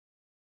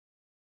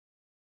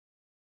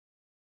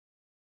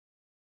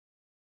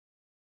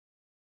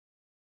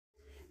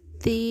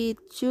Did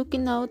you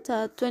know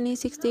that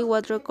 2060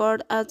 was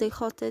recorded as the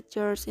hottest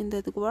year in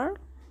the world?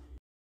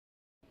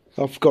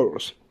 Of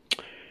course,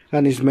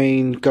 and its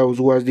main cause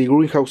was the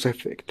greenhouse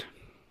effect,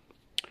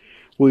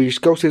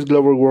 which causes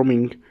global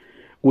warming,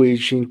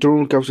 which in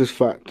turn causes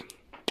fat,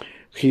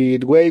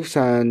 heat waves,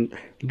 and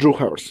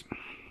droughts.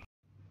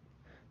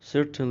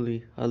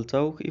 Certainly,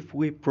 although if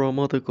we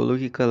promote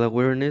ecological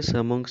awareness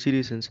among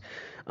citizens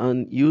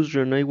and use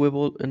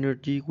renewable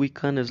energy, we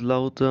can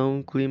slow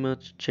down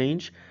climate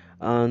change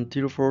and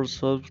therefore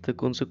solve the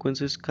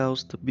consequences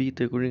caused by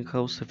the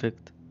greenhouse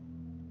effect.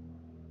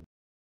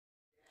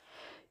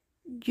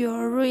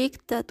 You're right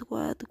that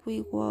what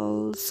we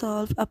will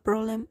solve a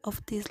problem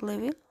of this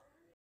level?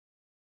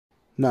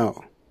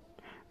 Now,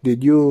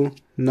 did you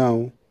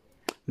know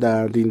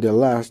that in the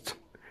last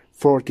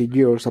 40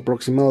 years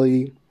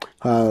approximately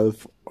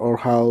half or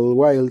all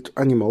wild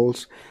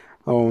animals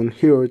on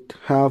Earth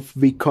have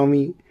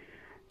become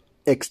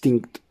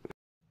extinct?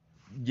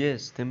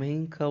 Yes, the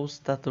main cause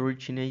that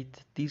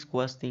originated this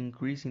was the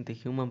increase in the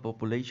human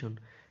population,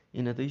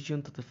 in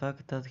addition to the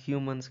fact that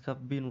humans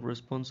have been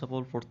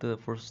responsible for the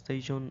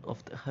deforestation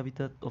of the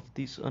habitat of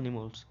these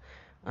animals,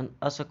 and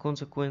as a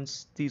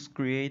consequence, this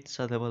creates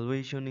a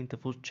devaluation in the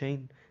food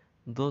chain,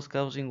 thus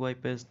causing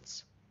wild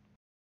pests.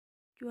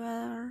 You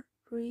are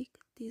right,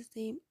 this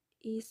theme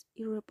is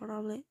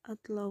irreparable at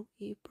law.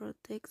 It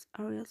protects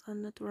areas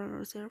and natural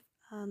reserves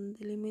and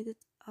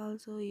delimits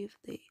also if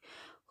the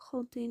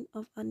hunting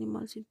of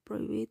animals is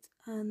prohibited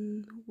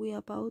and we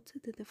about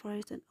the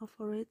deforestation of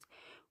forests,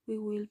 we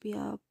will be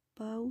about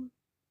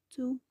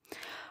to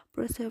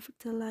preserve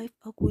the life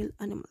of wild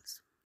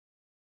animals.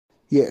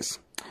 Yes,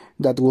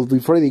 that would be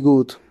pretty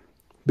good,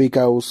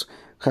 because,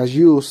 as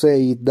you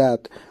say,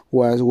 that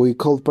was we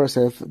could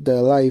preserve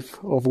the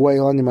life of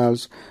wild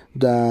animals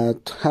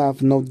that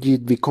have not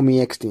yet become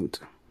extinct.